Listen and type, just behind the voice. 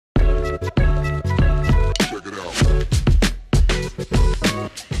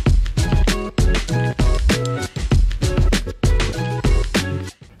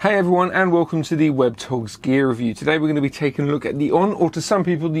Hey everyone, and welcome to the Webtogs gear review. Today we're going to be taking a look at the On, or to some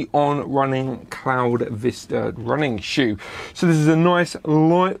people the On running Cloudvista running shoe. So this is a nice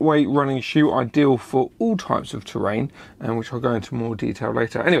lightweight running shoe, ideal for all types of terrain, and which I'll go into more detail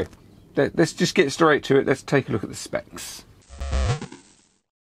later. Anyway, let's just get straight to it. Let's take a look at the specs.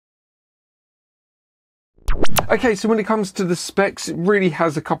 Okay, so when it comes to the specs, it really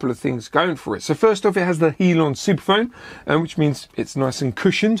has a couple of things going for it. So first off, it has the heel-on superfoam, which means it's nice and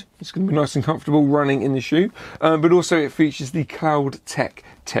cushioned. It's going to be nice and comfortable running in the shoe. But also it features the Cloud Tech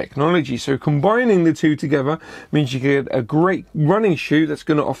technology. So combining the two together means you get a great running shoe that's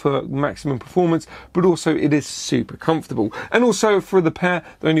going to offer maximum performance, but also it is super comfortable. And also for the pair,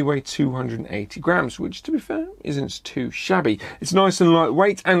 they only weigh 280 grams, which to be fair, isn't too shabby. It's nice and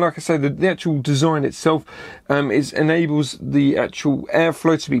lightweight, and like I say, the actual design itself enables the actual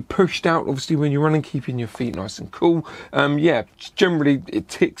airflow to be pushed out, obviously when you're running, keeping your feet nice and cool. Yeah, generally it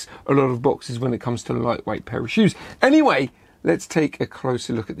ticks a lot of boxes when it comes to a lightweight pair of shoes. Anyway, let's take a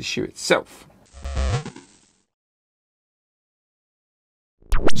closer look at the shoe itself.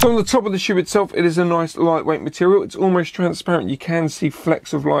 So on the top of the shoe itself, it is a nice lightweight material. It's almost transparent. You can see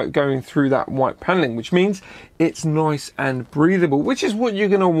flecks of light going through that white paneling, which means it's nice and breathable, which is what you're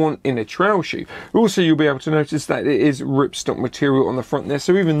going to want in a trail shoe. Also, you'll be able to notice that it is ripstop material on the front there.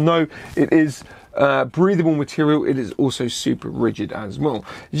 So even though it is breathable material, it is also super rigid as well.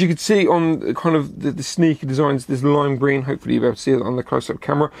 As you can see on kind of the sneaker designs, this lime green, hopefully you'll be able to see it on the close-up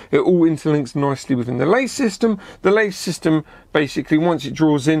camera, it all interlinks nicely within the lace system. The lace system, basically, once it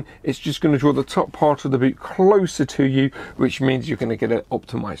draws in, it's just going to draw the top part of the boot closer to you, which means you're going to get an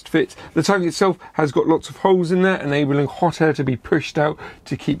optimized fit. The tug itself has got lots of holes in there, enabling hot air to be pushed out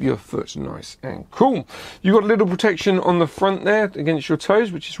to keep your foot nice and cool. You've got a little protection on the front there against your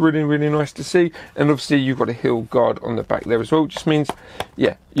toes, which is really, really nice to see. And obviously you've got a heel guard on the back there as well, which just means,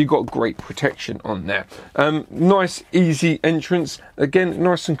 yeah, you've got great protection on there. Nice, easy entrance. Again,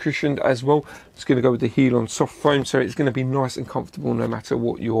 nice and cushioned as well. It's going to go with the heel on soft foam, so it's going to be nice and comfortable no matter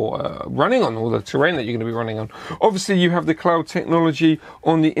what you're running on, or the terrain that you're going to be running on. Obviously, you have the Cloud technology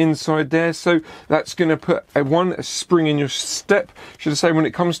on the inside there, so that's going to put a spring in your step, should I say, when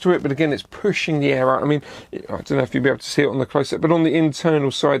it comes to it. But again, it's pushing the air out. I mean, I don't know if you'll be able to see it on the close-up, but on the internal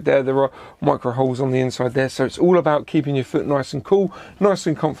side there are micro holes on the inside there, so it's all about keeping your foot nice and cool, nice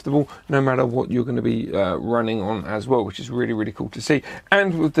and comfortable, no matter what you're going to be running on as well, which is really, really cool to see.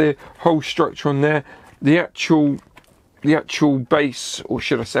 And with the whole structure on there, the actual base, or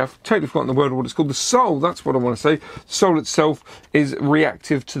should I say, I've totally forgotten the word, what it's called, the sole, that's what I want to say. The sole itself is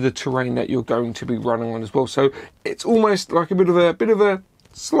reactive to the terrain that you're going to be running on as well, so it's almost like a bit of a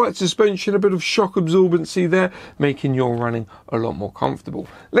slight suspension, a bit of shock absorbency there, making your running a lot more comfortable.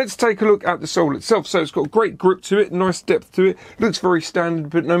 Let's take a look at the sole itself. So it's got great grip to it, nice depth to it, looks very standard,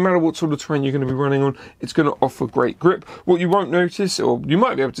 but no matter what sort of terrain you're going to be running on, it's going to offer great grip. What you won't notice, or you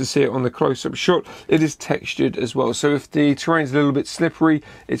might be able to see it on the close-up shot, it is textured as well. So if the terrain's a little bit slippery,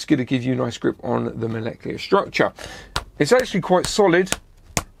 it's going to give you nice grip on the molecular structure. It's actually quite solid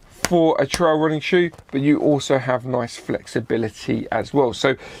for a trail running shoe, but you also have nice flexibility as well,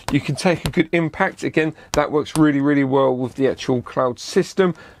 so you can take a good impact. Again, that works really, really well with the actual Cloud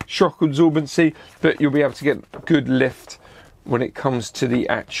system, shock absorbency, but you'll be able to get good lift when it comes to the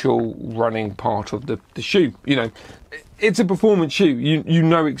actual running part of the shoe. You know, it's a performance shoe. You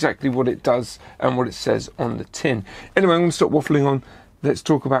know exactly what it does and what it says on the tin. Anyway, I'm going to stop waffling on. Let's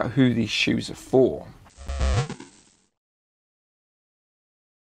talk about who these shoes are for.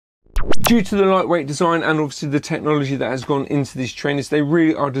 Due to the lightweight design and obviously the technology that has gone into these trainers, they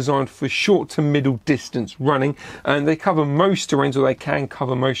really are designed for short to middle distance running, and they cover most terrains, or they can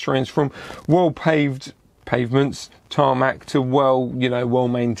cover most terrains, from well paved pavements, tarmac, to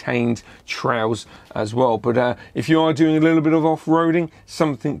well-maintained trails as well. But if you are doing a little bit of off-roading,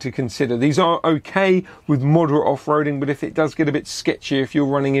 something to consider. These are okay with moderate off-roading, but if it does get a bit sketchy, if you're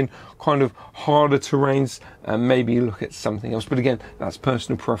running in kind of harder terrains, maybe look at something else. But again, that's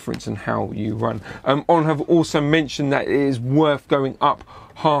personal preference and how you run. On have also mentioned that it is worth going up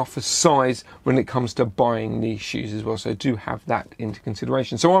half a size when it comes to buying these shoes as well, so do have that into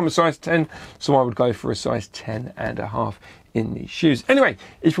consideration. So I'm a size 10, so I would go for a size 10.5 in these shoes. Anyway,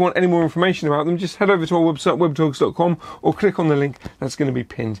 if you want any more information about them, just head over to our website, webtogs.com, or click on the link that's going to be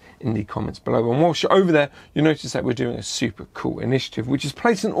pinned in the comments below. And whilst you're over there, you'll notice that we're doing a super cool initiative, which is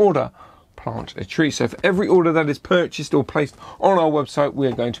place an order, plant a tree. So for every order that is purchased or placed on our website,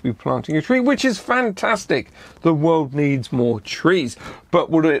 we're going to be planting a tree, which is fantastic. The world needs more trees. But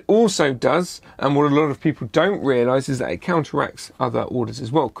what it also does, and what a lot of people don't realise, is that it counteracts other orders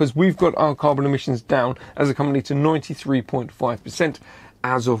as well, because we've got our carbon emissions down as a company to 93.5%.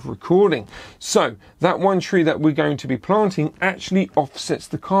 as of recording. So that one tree that we're going to be planting actually offsets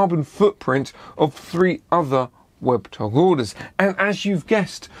the carbon footprint of 3 other Webtog orders. And as you've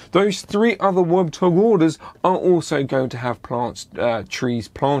guessed, those 3 other Webtog orders are also going to have trees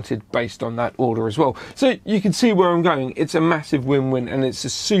planted based on that order as well. So you can see where I'm going. It's a massive win-win, and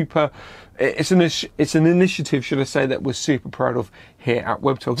it's an initiative, should I say, that we're super proud of here at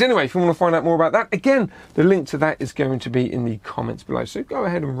Webtogs. Anyway, if you want to find out more about that, again, the link to that is going to be in the comments below. So go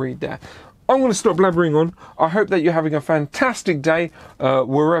ahead and read there. I'm going to stop blabbering on. I hope that you're having a fantastic day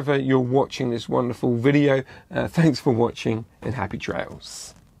wherever you're watching this wonderful video. Thanks for watching, and happy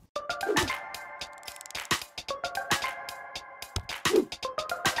trails.